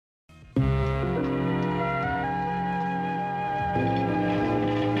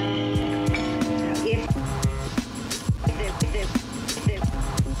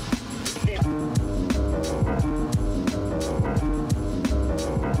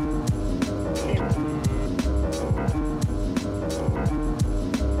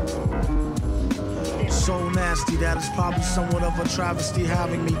So nasty that it's probably somewhat of a travesty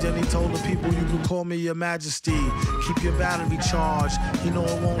having me. Then he told the people, you can call me your majesty. Keep your battery charged, you know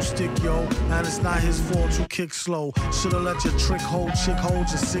it won't stick, yo. And it's not his fault you kick slow. Should've let your chick hold your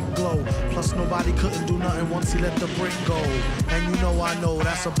sick glow. Plus nobody couldn't do nothing once he let the brick go. And you know I know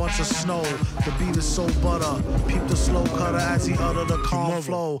that's a bunch of snow. The beat is so butter. Peep the slow cutter as he utter the calm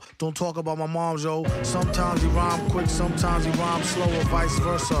flow. Don't talk about my mom, yo. Sometimes he rhyme quick, sometimes he rhyme slow, or vice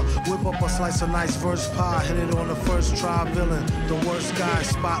versa. Whip up a slice of nice verse pie, hit it on the first try, villain. The worst guy,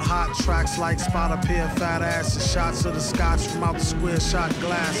 spot hot tracks like spot a pair of fat asses. Shots of the scotch from out the square shot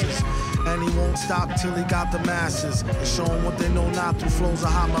glasses. And he won't stop till he got the masses. And show them what they know not through flows of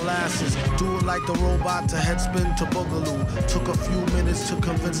hot molasses. Do it like the robot to headspin to boogaloo. Took a few minutes to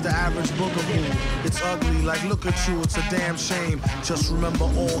convince the average boogaboo. It's ugly, like look at you, it's a damn shame. Just remember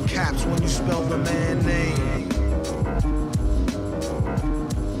all caps when you spell the man name.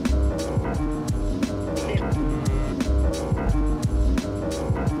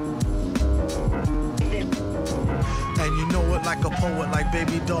 And you know it like a poet, like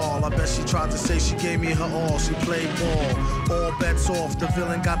baby doll. I bet she tried to say she gave me her all. She played ball, all bets off. The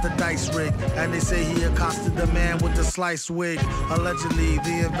villain got the dice rigged, and they say he accosted the man with the sliced wig. Allegedly,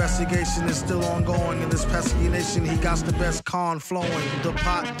 the investigation is still ongoing. In this pesky nation, he got the best con flowing. The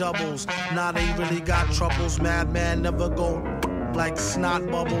pot doubles, now they really got troubles. Madman never go like snot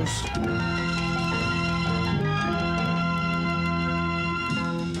bubbles.